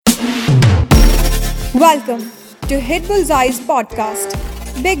Welcome to Hit Bullseye's podcast,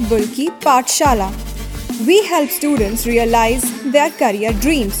 Big Bull Ki Pathshala. We help students realize their career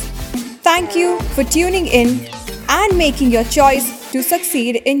dreams. Thank you for tuning in and making your choice to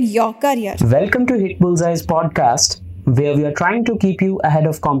succeed in your career. Welcome to Hit Bullseye's podcast, where we are trying to keep you ahead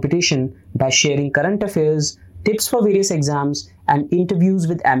of competition by sharing current affairs, tips for various exams, and interviews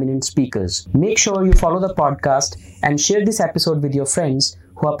with eminent speakers. Make sure you follow the podcast and share this episode with your friends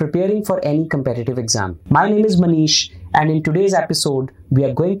who are preparing for any competitive exam. My name is Manish, and in today's episode, we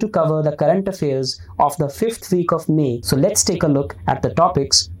are going to cover the current affairs of the 5th week of May. So let's take a look at the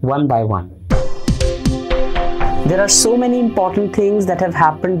topics one by one. There are so many important things that have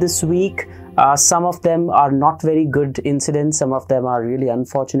happened this week. Some of them are not very good incidents. Some of them are really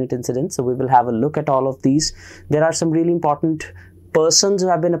unfortunate incidents. So we will have a look at all of these. There are some really important persons who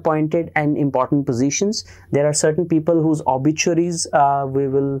have been appointed in important positions. There are certain people whose obituaries we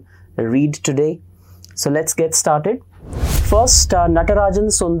will read today. So let's get started. First, Natarajan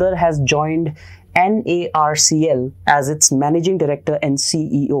Sundar has joined NARCL as its Managing Director and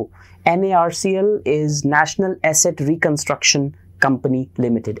CEO. NARCL is National Asset Reconstruction Company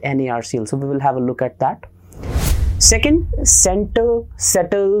Limited, NARCL. So we will have a look at that. Second, Centre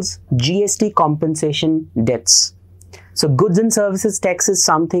settles GST compensation debts. So goods and services tax is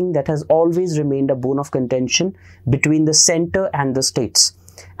something that has always remained a bone of contention between the centre and the states.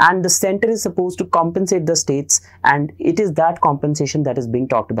 And the centre is supposed to compensate the states, and it is that compensation that is being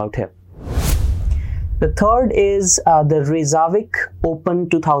talked about here. The third is the Reykjavik Open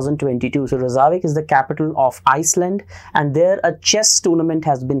 2022. So Reykjavik is the capital of Iceland, and there a chess tournament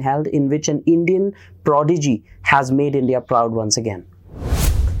has been held in which an Indian prodigy has made India proud once again.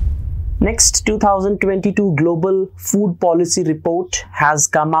 Next, 2022 Global Food Policy Report has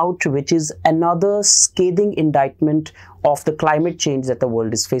come out, which is another scathing indictment of the climate change that the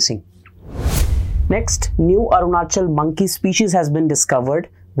world is facing. Next, new Arunachal monkey species has been discovered.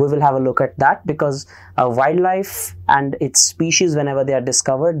 We will have a look at that because wildlife and its species, whenever they are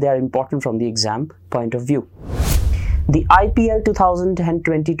discovered, they are important from the exam point of view. The IPL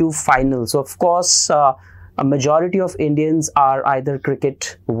 2022 final. So, of course, a majority of Indians are either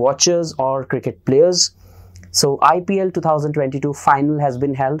cricket watchers or cricket players. So IPL 2022 final has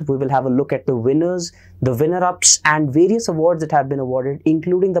been held. We will have a look at the winners, the winner-ups, and various awards that have been awarded,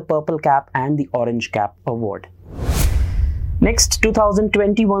 including the Purple Cap and the Orange Cap award. Next,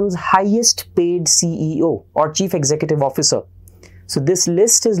 2021's highest paid CEO or Chief Executive Officer. So this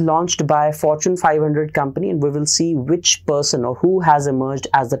list is launched by Fortune 500 company, and we will see which person or who has emerged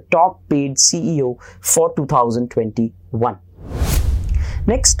as the top paid CEO for 2021.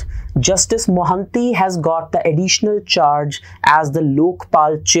 Next, Justice Mohanty has got the additional charge as the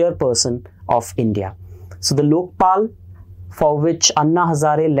Lokpal chairperson of India. So the Lokpal, for which Anna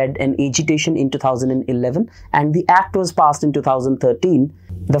Hazare led an agitation in 2011, and the act was passed in 2013.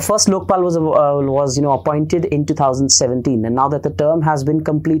 The first Lokpal was appointed in 2017, and now that the term has been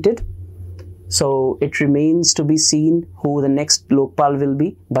completed, so it remains to be seen who the next Lokpal will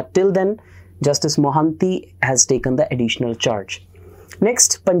be. But till then, Justice Mohanty has taken the additional charge.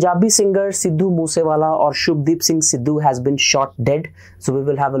 Next, Punjabi singer Sidhu Moosewala or Shubdeep Singh Sidhu has been shot dead. So we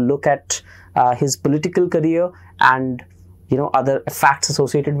will have a look at his political career and other facts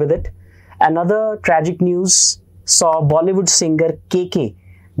associated with it. Another tragic news saw Bollywood singer KK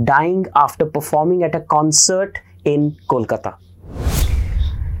dying after performing at a concert in Kolkata.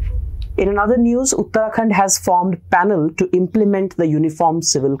 In another news, Uttarakhand has formed panel to implement the Uniform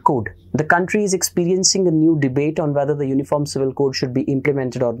Civil Code. The country is experiencing a new debate on whether the Uniform Civil Code should be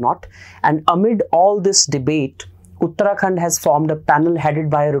implemented or not. And amid all this debate, Uttarakhand has formed a panel headed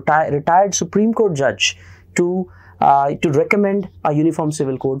by a retired Supreme Court judge to recommend a Uniform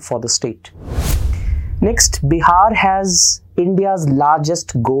Civil Code for the state. Next, Bihar has India's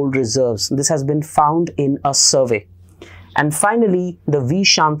largest gold reserves. This has been found in a survey. And finally, the V.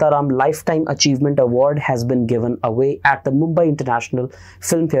 Shantaram Lifetime Achievement Award has been given away at the Mumbai International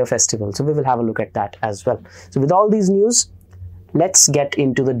Film Fair Festival. So we will have a look at that as well. So with all these news, let's get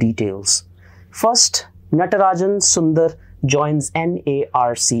into the details. First, Natarajan Sundar joins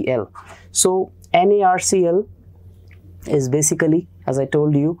NARCL. So NARCL is basically, as I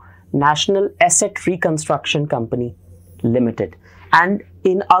told you, National Asset Reconstruction Company Limited. And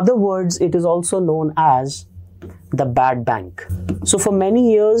in other words, it is also known as the bad bank. So for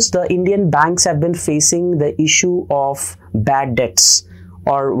many years, the Indian banks have been facing the issue of bad debts,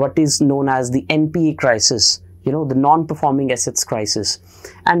 or what is known as the NPA crisis, the non-performing assets crisis.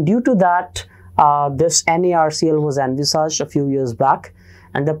 And due to that, this NARCL was envisaged a few years back.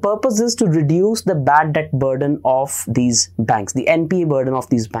 And the purpose is to reduce the bad debt burden of these banks, the NPA burden of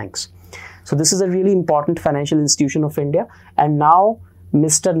these banks. So this is a really important financial institution of India, and now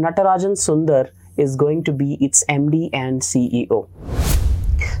Mr. Natarajan Sundar is going to be its MD and CEO.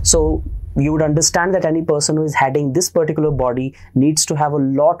 So you would understand that any person who is heading this particular body needs to have a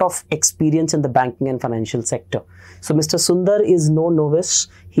lot of experience in the banking and financial sector. So Mr. Sundar is no novice.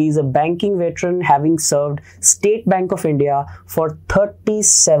 He is a banking veteran, having served State Bank of India for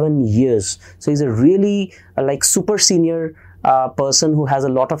 37 years. So he's a really super senior person who has a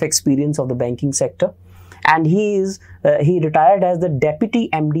lot of experience of the banking sector. And he retired as the Deputy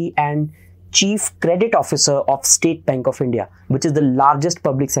MD and Chief Credit Officer of State Bank of India, which is the largest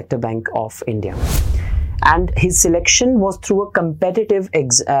public sector bank of India. And his selection was through a competitive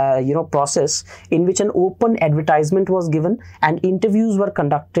process in which an open advertisement was given and interviews were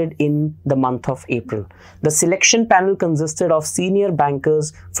conducted in the month of April. The selection panel consisted of senior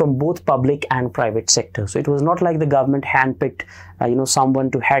bankers from both public and private sector. So it was not like the government handpicked someone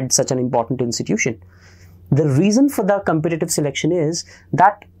to head such an important institution. The reason for the competitive selection is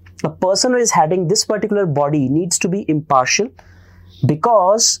that a person who is heading this particular body needs to be impartial,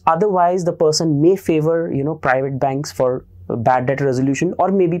 because otherwise the person may favor private banks for bad debt resolution, or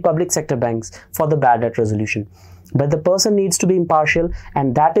maybe public sector banks for the bad debt resolution. But the person needs to be impartial,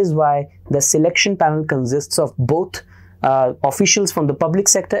 and that is why the selection panel consists of both officials from the public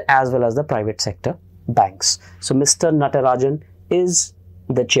sector as well as the private sector banks. So Mr. Natarajan is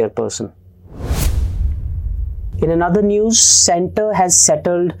the chairperson. In another news, Centre has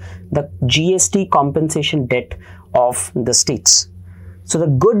settled the GST compensation debt of the states. So the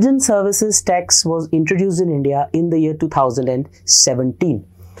goods and services tax was introduced in India in the year 2017.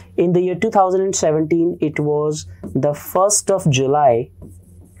 In the year 2017, it was the 1st of July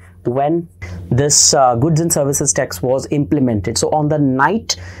when this goods and services tax was implemented. So on the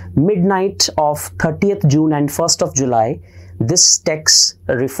midnight of 30th June and 1st of July, this tax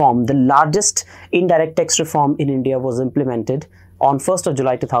reform, the largest indirect tax reform in India, was implemented on 1st of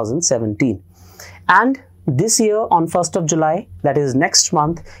July 2017. And this year on 1st of July, that is next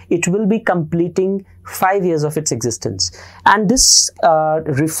month, it will be completing 5 years of its existence. And this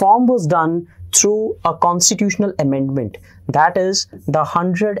reform was done through a constitutional amendment, that is the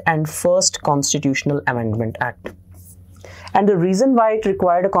 101st Constitutional Amendment Act. And the reason why it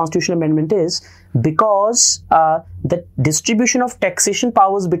required a constitutional amendment is because the distribution of taxation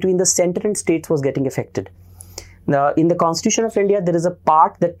powers between the centre and states was getting affected. In the Constitution of India, there is a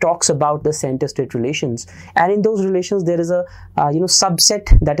part that talks about the centre-state relations, and in those relations there is a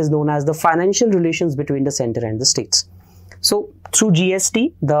subset that is known as the financial relations between the centre and the states. So through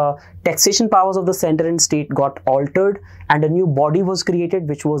GST, the taxation powers of the centre and state got altered, and a new body was created,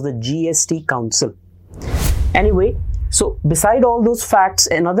 which was the GST Council. Anyway, so beside all those facts,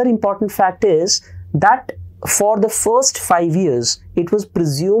 another important fact is that for the first 5 years, it was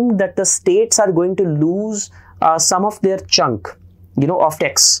presumed that the states are going to lose some of their chunk, of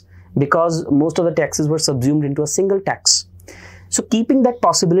tax, because most of the taxes were subsumed into a single tax. So keeping that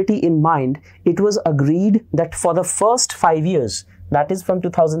possibility in mind, it was agreed that for the first 5 years, that is from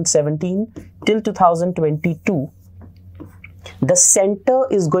 2017 till 2022, the centre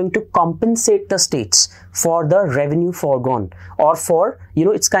is going to compensate the states for the revenue foregone, or for,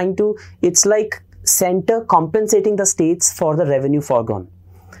 it's like centre compensating the states for the revenue foregone.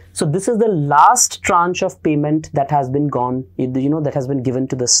 So this is the last tranche of payment that has been that has been given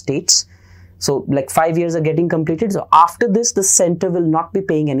to the states. So like 5 years are getting completed. So after this, the centre will not be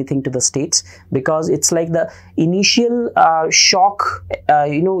paying anything to the states, because it's like the initial shock,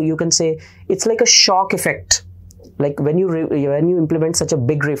 you can say it's like a shock effect. Like when you implement such a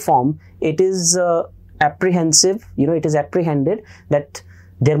big reform, it is apprehensive, it is apprehended that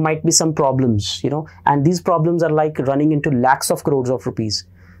there might be some problems, and these problems are like running into lakhs of crores of rupees.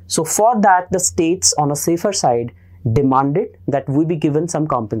 So for that, the states on a safer side demanded that we be given some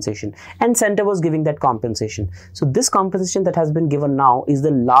compensation, and centre was giving that compensation. So this compensation that has been given now is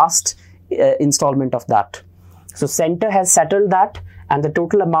the last installment of that. So centre has settled that, and the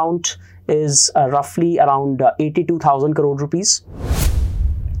total amount is roughly around 82,000 crore rupees.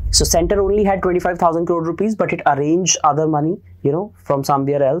 So centre only had 25,000 crore rupees, but it arranged other money, from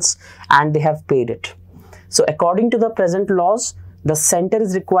somewhere else, and they have paid it. So according to the present laws, the centre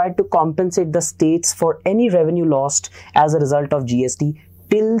is required to compensate the states for any revenue lost as a result of GST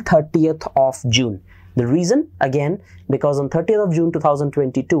till 30th of June. The reason, again, because on 30th of June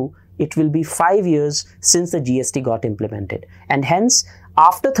 2022, it will be 5 years since the GST got implemented. And hence,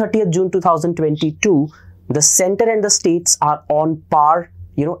 after 30th June 2022, the centre and the states are on par,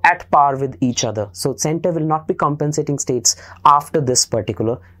 at par with each other. So centre will not be compensating states after this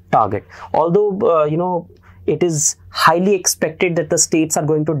particular target. Although, it is highly expected that the states are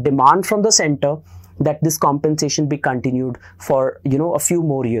going to demand from the center that this compensation be continued for, a few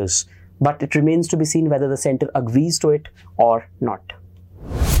more years. But it remains to be seen whether the center agrees to it or not.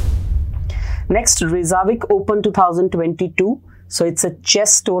 Next, Reykjavik Open 2022. So it's a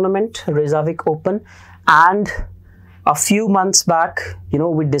chess tournament, Reykjavik Open. And a few months back,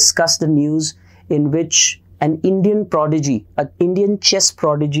 we discussed the news in which an Indian chess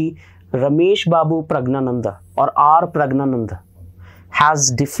prodigy, Ramesh Babu Pragnananda or R. Pragnananda, has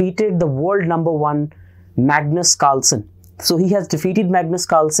defeated the world number one Magnus Carlsen. So he has defeated Magnus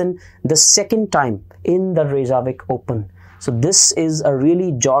Carlsen the second time in the Reykjavik Open. So this is a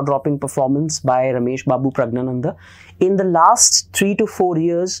really jaw-dropping performance by Ramesh Babu Pragnananda. In the last 3 to 4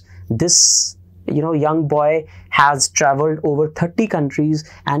 years, this young boy has traveled over 30 countries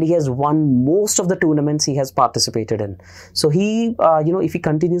and he has won most of the tournaments he has participated in. So he, if he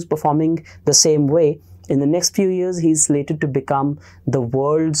continues performing the same way, in the next few years, he's slated to become the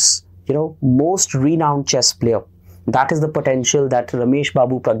world's, most renowned chess player. That is the potential that Ramesh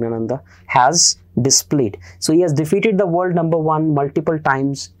Babu Pragnananda has displayed. So he has defeated the world number one multiple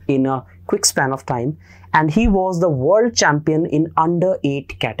times in a quick span of time, and he was the world champion in under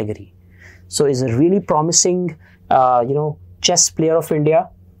 8 category. So he's a really promising, chess player of India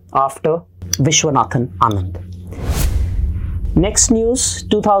after Vishwanathan Anand. Next news,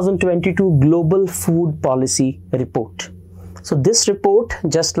 2022 Global Food Policy Report. So this report,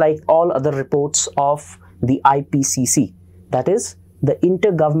 just like all other reports of the IPCC, that is the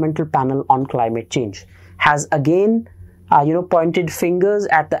Intergovernmental Panel on Climate Change, has again pointed fingers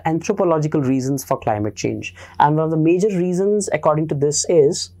at the anthropological reasons for climate change. And one of the major reasons, according to this,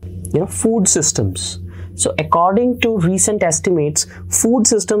 is food systems. So according to recent estimates, food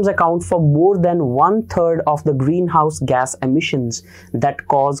systems account for more than 1/3 of the greenhouse gas emissions that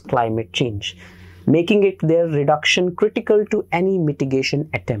cause climate change, making it their reduction critical to any mitigation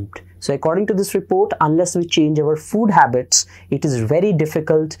attempt. So according to this report, unless we change our food habits, it is very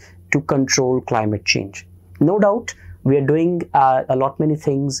difficult to control climate change. No doubt, we are doing many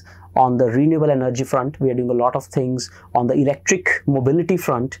things on the renewable energy front. We are doing a lot of things on the electric mobility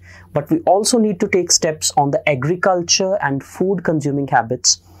front, but we also need to take steps on the agriculture and food consuming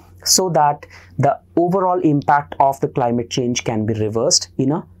habits so that the overall impact of the climate change can be reversed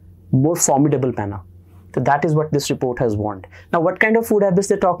in a more formidable manner. So that is what this report has warned. Now, what kind of food habits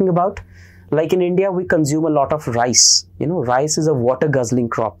they're talking about? Like in India, we consume a lot of rice. Rice is a water guzzling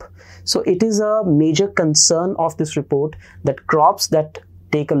crop. So it is a major concern of this report that crops that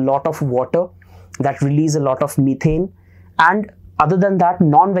take a lot of water, that release a lot of methane, and other than that,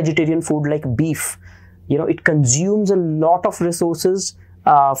 non-vegetarian food like beef, it consumes a lot of resources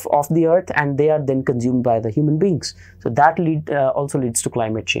of the earth, and they are then consumed by the human beings. So that also leads to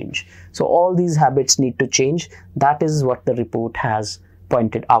climate change. So all these habits need to change. That is what the report has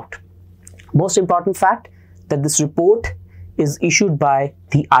pointed out. Most important fact, that this report is issued by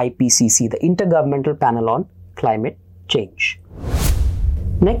the IPCC, the Intergovernmental Panel on Climate Change.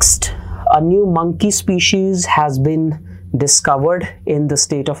 Next, a new monkey species has been discovered in the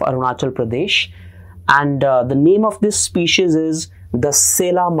state of Arunachal Pradesh, and the name of this species is the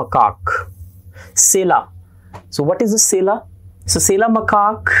Sela macaque. Sela. So what is a Sela? So Sela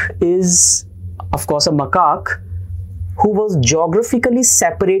macaque is, of course, a macaque who was geographically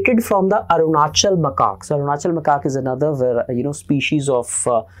separated from the Arunachal macaque. So Arunachal macaque is another species of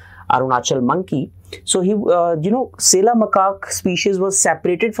Arunachal monkey. So Sela macaque species was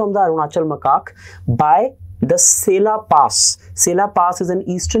separated from the Arunachal macaque by the Sela Pass. Sela Pass is an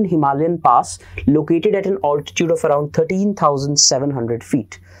eastern Himalayan pass located at an altitude of around 13,700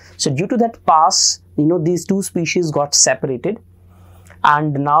 feet. So due to that pass, these two species got separated,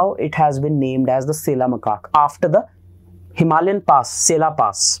 and now it has been named as the Sela macaque after the Himalayan pass, Sela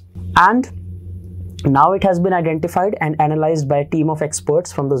Pass. And now it has been identified and analyzed by a team of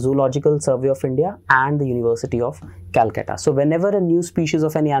experts from the Zoological Survey of India and the University of Calcutta. So whenever a new species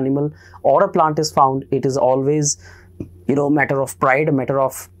of any animal or a plant is found, it is always, a matter of pride, a matter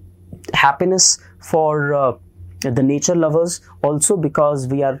of happiness for the nature lovers, also because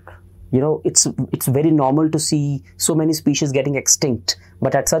we are, it's very normal to see so many species getting extinct.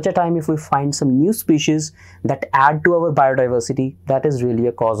 But at such a time, if we find some new species that add to our biodiversity, that is really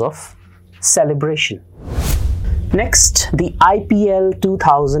a cause of celebration. Next, the IPL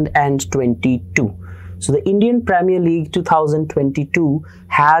 2022. So the Indian Premier League 2022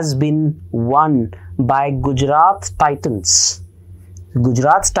 has been won by Gujarat Titans.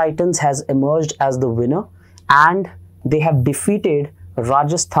 Gujarat Titans has emerged as the winner, and they have defeated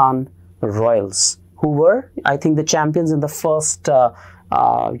Rajasthan Royals, who were, I think, the champions in the first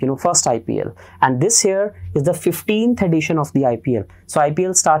first IPL, and this here is the 15th edition of the IPL. So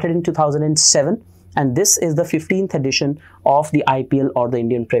IPL started in 2007, and this is the 15th edition of the IPL, or the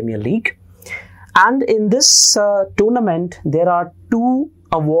Indian Premier League. And in this tournament, there are two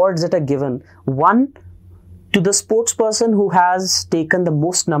awards that are given. One to the sportsperson who has taken the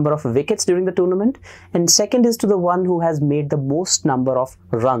most number of wickets during the tournament, and second is to the one who has made the most number of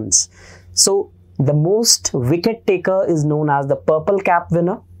runs. So the most wicket taker is known as the purple cap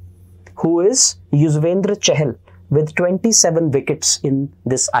winner, who is Yuzvendra Chahal with 27 wickets in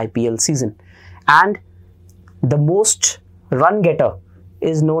this IPL season. And the most run getter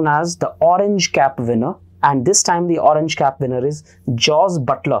is known as the orange cap winner, and this time the orange cap winner is Jos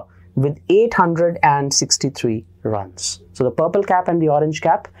Buttler with 863 runs. So the purple cap and the orange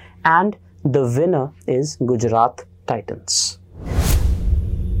cap, and the winner is Gujarat Titans.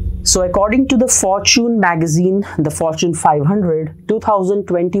 So according to the Fortune magazine, the Fortune 500,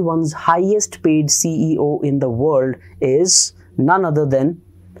 2021's highest paid CEO in the world is none other than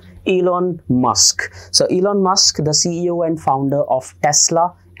Elon Musk. So Elon Musk, the CEO and founder of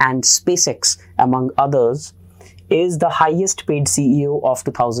Tesla and SpaceX, among others, is the highest paid CEO of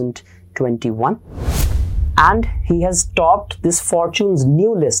 2021, and he has topped this Fortune's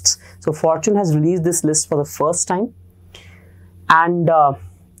new lists. So Fortune has released this list for the first time, and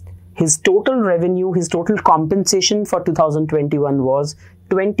his total revenue, his total compensation for 2021 was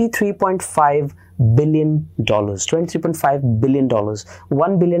 $23.5 billion. $23.5 billion.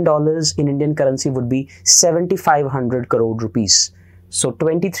 $1 billion in Indian currency would be 7,500 crore rupees. So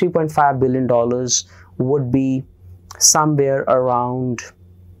 $23.5 billion would be somewhere around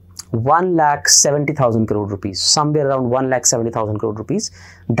 1,70,000 crore rupees. Somewhere around 1,70,000 crore rupees.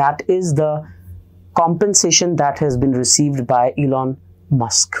 That is the compensation that has been received by Elon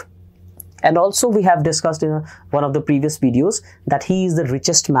Musk. And also we have discussed in one of the previous videos that he is the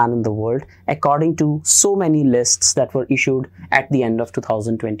richest man in the world according to so many lists that were issued at the end of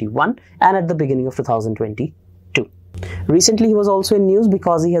 2021 and at the beginning of 2022. Recently he was also in news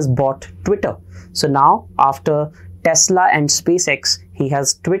because he has bought Twitter. So now after Tesla and SpaceX, he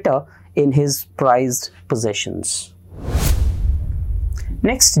has Twitter in his prized possessions.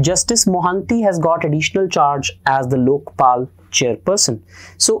 Next, Justice Mohanty has got additional charge as the Lokpal chairperson.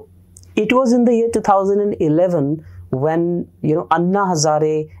 So it was in the year 2011 when Anna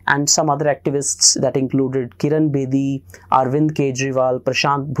Hazare and some other activists that included Kiran Bedi, Arvind Kejriwal,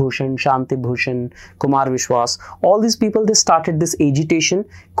 Prashant Bhushan, Shanti Bhushan, Kumar Vishwas, all these people, they started this agitation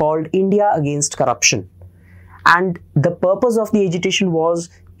called India Against Corruption. And the purpose of the agitation was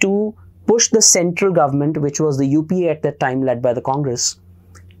to push the central government, which was the UPA at that time led by the Congress,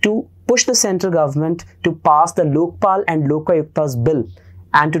 to push the central government to pass the Lokpal and Lokayukta's bill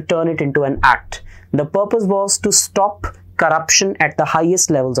and to turn it into an act. The purpose was to stop corruption at the highest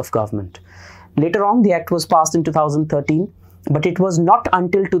levels of government. Later on, the act was passed in 2013, but it was not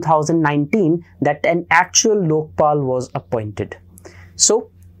until 2019 that an actual Lokpal was appointed. So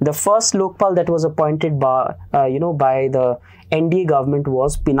the first Lokpal that was appointed by the NDA government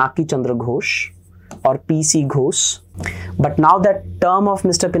was Pinaki Chandra Ghosh, or PC Ghosh. But now that term of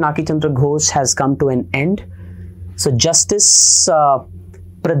Mr. Pinaki Chandra Ghosh has come to an end. So Justice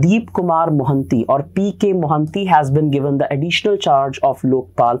Pradeep Kumar Mohanty, or PK Mohanty, has been given the additional charge of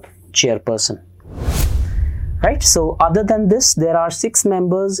Lokpal chairperson. Right, so other than this, there are 6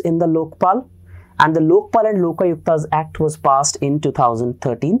 members in the Lokpal, and the Lokpal and Lokayuktas Act was passed in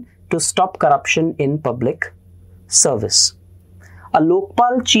 2013 to stop corruption in public service. A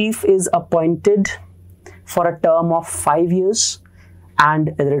Lokpal chief is appointed for a term of 5 years,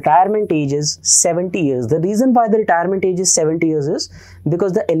 and the retirement age is 70 years. The reason why the retirement age is 70 years is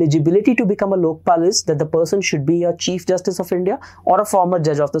because the eligibility to become a Lokpal is that the person should be a Chief Justice of India or a former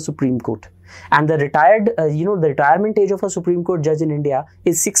judge of the Supreme Court. And the retirement age of a Supreme Court judge in India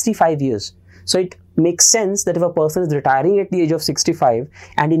is 65 years. So it makes sense that if a person is retiring at the age of 65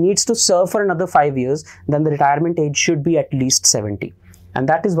 and he needs to serve for another 5 years, then the retirement age should be at least 70. And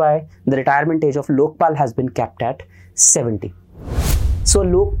that is why the retirement age of Lokpal has been kept at 70. So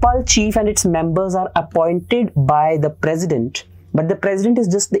Lokpal chief and its members are appointed by the president, but the president is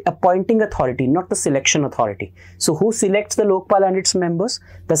just the appointing authority, not the selection authority. So who selects the Lokpal and its members?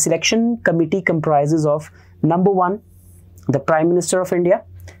 The selection committee comprises of number 1, the Prime Minister of India,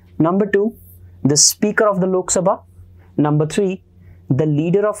 number 2, the Speaker of the Lok Sabha, number 3, the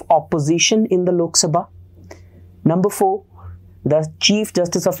Leader of Opposition in the Lok Sabha, number 4, the Chief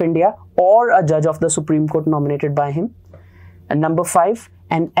Justice of India or a judge of the Supreme Court nominated by him, and number 5,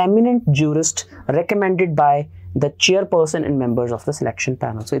 an eminent jurist recommended by the chairperson and members of the selection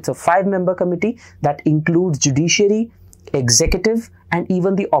panel. So it's a 5-member committee that includes judiciary, executive, and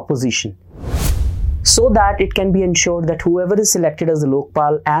even the opposition, so that it can be ensured that whoever is selected as the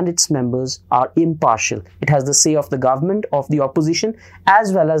Lokpal and its members are impartial. It has the say of the government, of the opposition,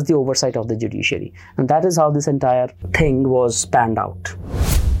 as well as the oversight of the judiciary. And that is how this entire thing was panned out.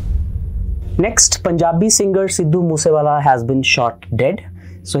 Next, Punjabi singer Sidhu Moosewala has been shot dead.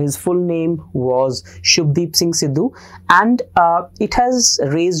 So his full name was Shubdeep Singh Sidhu, and it has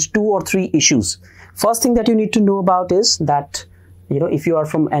raised 2 or 3 issues. First thing that you need to know about is that, if you are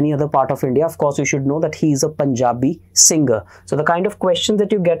from any other part of India, of course, you should know that he is a Punjabi singer. So the kind of questions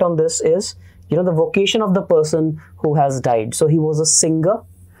that you get on this is, the vocation of the person who has died. So he was a singer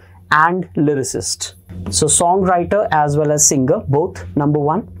and lyricist. So songwriter as well as singer, both, number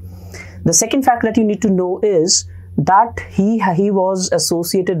one. The second fact that you need to know is that he was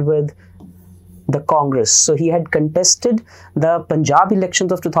associated with the Congress. So he had contested the Punjab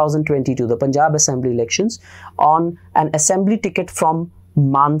elections of 2022, the Punjab Assembly elections, on an assembly ticket from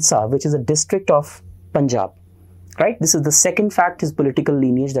Mansa, which is a district of Punjab. Right? This is the second fact, his political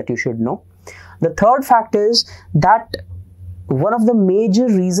lineage, that you should know. The third fact is that one of the major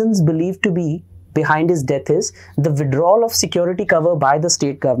reasons believed to be behind his death is the withdrawal of security cover by the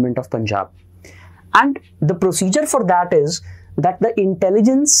state government of Punjab. And the procedure for that is that the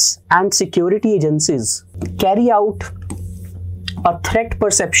intelligence and security agencies carry out a threat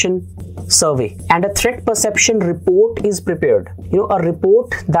perception survey, and a threat perception report is prepared. A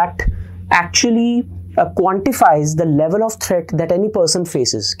report that actually quantifies the level of threat that any person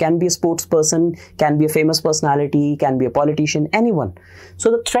faces. Can be a sports person, can be a famous personality, can be a politician, anyone.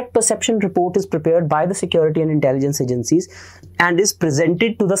 So the threat perception report is prepared by the security and intelligence agencies and is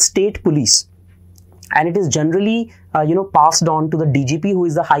presented to the state police. And it is generally, passed on to the DGP, who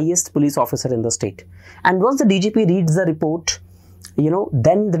is the highest police officer in the state. And once the DGP reads the report,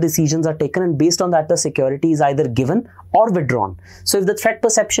 then the decisions are taken, and based on that, the security is either given or withdrawn. So if the threat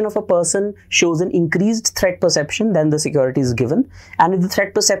perception of a person shows an increased threat perception, then the security is given. And if the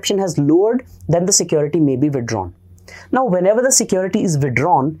threat perception has lowered, then the security may be withdrawn. Now, whenever the security is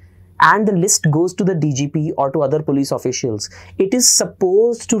withdrawn and the list goes to the DGP or to other police officials, it is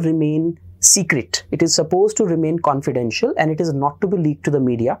supposed to remain secret. It is supposed to remain confidential, and it is not to be leaked to the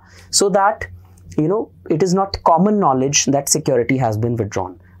media, so that it is not common knowledge that security has been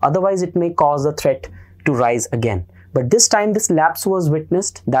withdrawn. Otherwise, it may cause the threat to rise again. But this time, this lapse was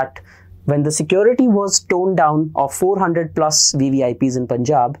witnessed, that when the security was toned down of 400 plus VVIPs in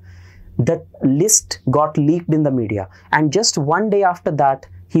Punjab, the list got leaked in the media, and just one day after that,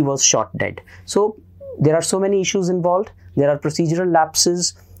 he was shot dead. So there are so many issues involved. There are procedural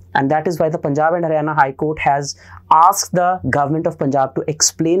lapses. And that is why the Punjab and Haryana High Court has asked the government of Punjab to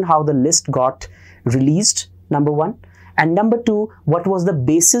explain how the list got released, number one. And number two, what was the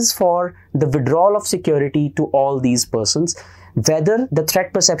basis for the withdrawal of security to all these persons, whether the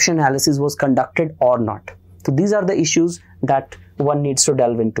threat perception analysis was conducted or not. So these are the issues that one needs to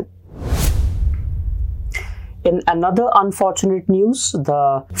delve into. In another unfortunate news,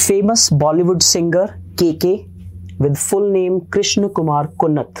 the famous Bollywood singer KK, with full name Krishna Kumar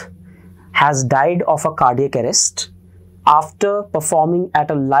Kunnath, has died of a cardiac arrest after performing at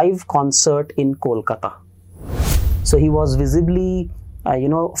a live concert in Kolkata. So he was visibly,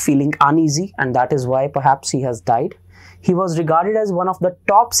 feeling uneasy, and that is why perhaps he has died. He was regarded as one of the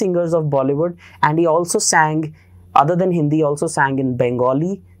top singers of Bollywood, and he also sang, other than Hindi, also sang in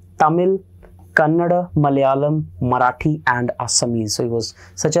Bengali, Tamil, Kannada, Malayalam, Marathi, and Assamese. So he was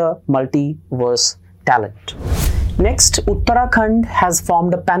such a multi-verse talent. Next, Uttarakhand has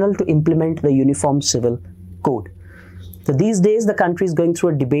formed a panel to implement the Uniform Civil Code. So these days, the country is going through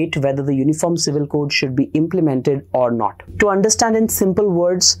a debate whether the Uniform Civil Code should be implemented or not. To understand in simple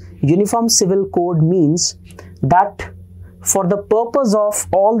words, Uniform Civil Code means that for the purpose of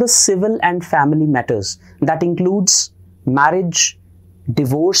all the civil and family matters, that includes marriage,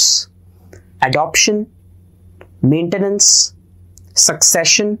 divorce, adoption, maintenance,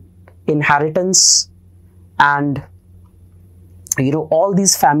 succession, inheritance, and all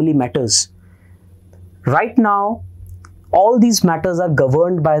these family matters. Right now, all these matters are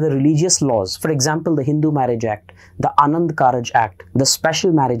governed by the religious laws. For example, the Hindu Marriage Act, the Anand Karaj Act, the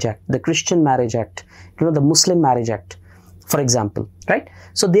Special Marriage Act, the Christian Marriage Act, the Muslim Marriage Act, for example, right?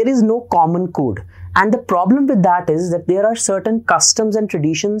 So there is no common code. And the problem with that is that there are certain customs and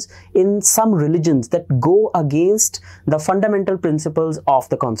traditions in some religions that go against the fundamental principles of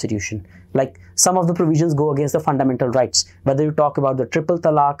the constitution. Like some of the provisions go against the fundamental rights. Whether you talk about the triple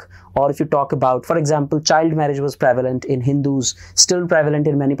talaq, or if you talk about, for example, child marriage was prevalent in Hindus, still prevalent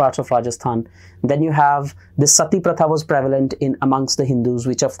in many parts of Rajasthan. Then you have the sati pratha was prevalent in amongst the Hindus,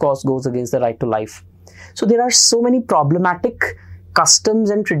 which of course goes against the right to life. So there are so many problematic customs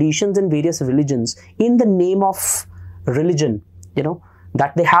and traditions in various religions in the name of religion,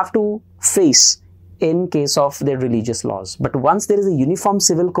 that they have to face in case of their religious laws. But once there is a uniform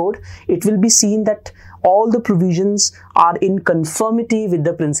civil code, it will be seen that all the provisions are in conformity with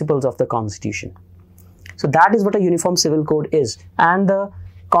the principles of the Constitution. So that is what a uniform civil code is. And the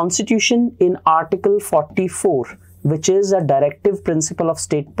Constitution in Article 44, which is a directive principle of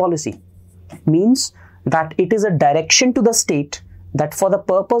state policy, means that it is a direction to the state that for the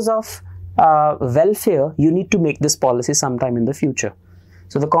purpose of welfare, you need to make this policy sometime in the future.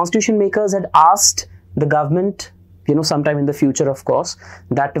 So the constitution makers had asked the government, sometime in the future, of course,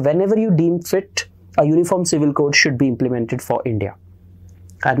 that whenever you deem fit, a uniform civil code should be implemented for India.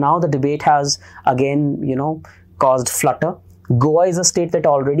 And now the debate has again, caused flutter. Goa is a state that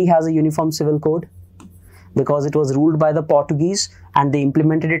already has a uniform civil code because it was ruled by the Portuguese and they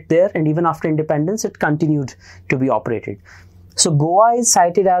implemented it there, and even after independence, it continued to be operated. So Goa is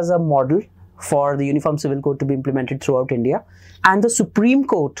cited as a model for the uniform civil code to be implemented throughout India, and the Supreme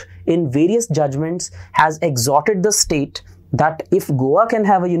Court in various judgments has exhorted the state that if Goa can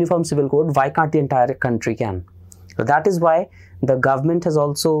have a uniform civil code, why can't the entire country can? So that is why the government has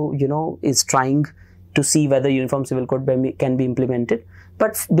also, is trying to see whether uniform civil code can be implemented.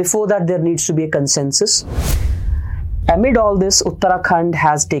 But before that, there needs to be a consensus. Amid all this, Uttarakhand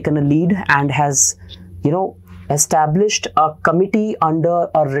has taken a lead and has, established a committee under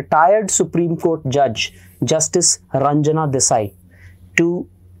a retired Supreme Court judge, Justice Ranjana Desai, to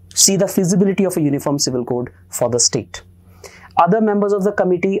see the feasibility of a uniform civil code for the state. Other members of the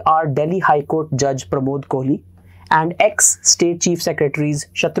committee are Delhi High Court Judge Pramod Kohli and ex-State Chief Secretaries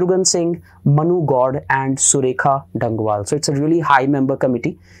Shatrughan Singh, Manu Gaud and Surekha Dangwal. So it's a really high member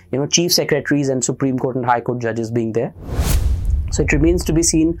committee, Chief Secretaries and Supreme Court and High Court judges being there. So it remains to be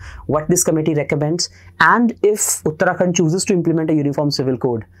seen what this committee recommends, and if Uttarakhand chooses to implement a uniform civil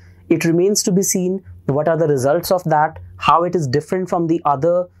code, it remains to be seen what are the results of that, how it is different from the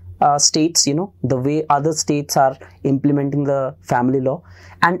other states, the way other states are implementing the family law.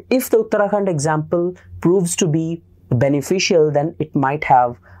 And if the Uttarakhand example proves to be beneficial, then it might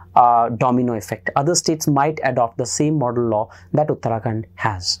have a domino effect. Other states might adopt the same model law that Uttarakhand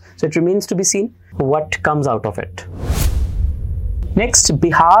has. So it remains to be seen what comes out of it. Next,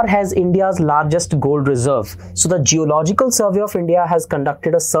 Bihar has India's largest gold reserve. So the Geological Survey of India has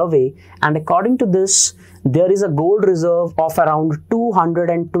conducted a survey, and according to this, there is a gold reserve of around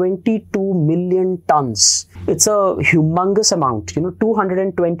 222 million tons. It's a humongous amount,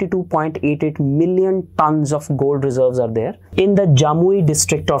 222.88 million tons of gold reserves are there in the Jamui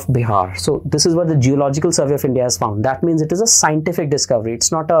district of Bihar. So this is what the Geological Survey of India has found. That means it is a scientific discovery.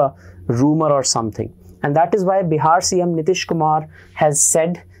 It's not a rumor or something. And that is why Bihar CM Nitish Kumar has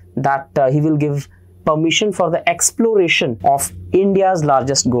said that he will give permission for the exploration of India's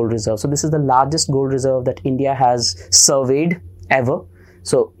largest gold reserve. So this is the largest gold reserve that India has surveyed ever.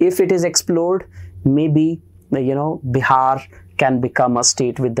 So if it is explored, maybe, Bihar can become a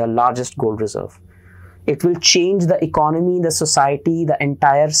state with the largest gold reserve. It will change the economy, the society, the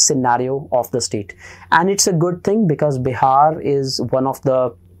entire scenario of the state. And it's a good thing because Bihar is one of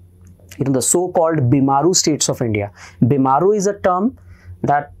the the so-called Bimaru states of India. Bimaru is a term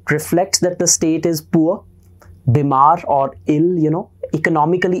that reflects that the state is poor, Bimar or ill,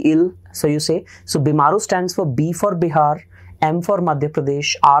 economically ill, so you say. So Bimaru stands for B for Bihar, M for Madhya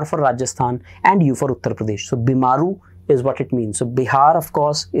Pradesh, R for Rajasthan, and U for Uttar Pradesh. So Bimaru is what it means. So Bihar, of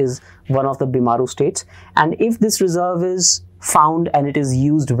course, is one of the Bimaru states. And if this reserve is found and it is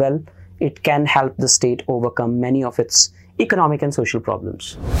used well, it can help the state overcome many of its economic and social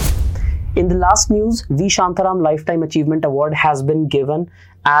problems. In the last news, V. Shantaram Lifetime Achievement Award has been given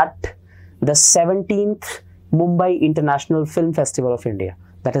at the 17th Mumbai International Film Festival of India,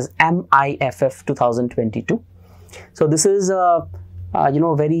 that is MIFF 2022. So this is a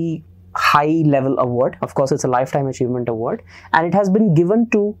very high level award. Of course, it's a Lifetime Achievement Award, and it has been given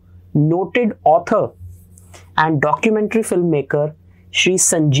to noted author and documentary filmmaker Shri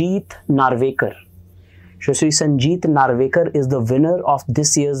Sanjeet Narvekar. So Shri Sanjeet Narvekar is the winner of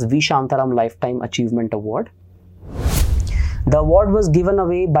this year's V. Shantaram Lifetime Achievement Award. The award was given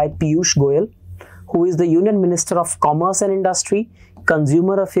away by Piyush Goyal, who is the Union Minister of Commerce and Industry,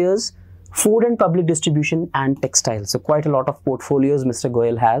 Consumer Affairs, Food and Public Distribution and Textiles. So quite a lot of portfolios Mr.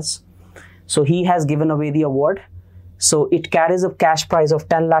 Goyal has. So he has given away the award. So it carries a cash prize of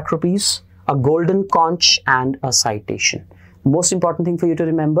 10 lakh rupees, a golden conch and a citation. The most important thing for you to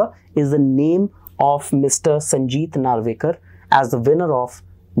remember is the name of Mr. Sanjeet Narvekar as the winner of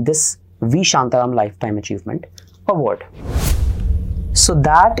this V. Shantaram Lifetime Achievement Award. So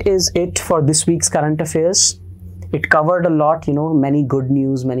that is it for this week's current affairs. It covered a lot, many good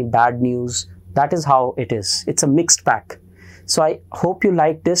news, many bad news. That is how it is. It's a mixed pack. So I hope you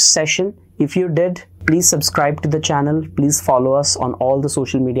liked this session. If you did, please subscribe to the channel. Please follow us on all the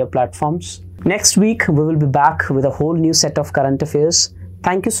social media platforms. Next week, we will be back with a whole new set of current affairs.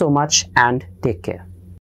 Thank you so much and take care.